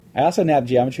I also nabbed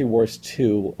Geometry Wars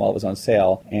 2 while it was on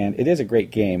sale, and it is a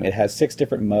great game. It has 6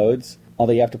 different modes,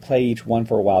 although you have to play each one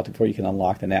for a while before you can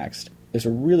unlock the next. There's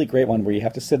a really great one where you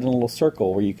have to sit in a little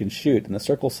circle where you can shoot, and the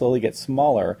circle slowly gets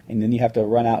smaller, and then you have to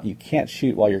run out, and you can't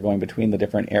shoot while you're going between the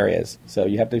different areas. So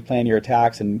you have to plan your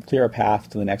attacks and clear a path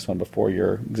to the next one before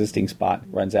your existing spot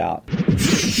runs out.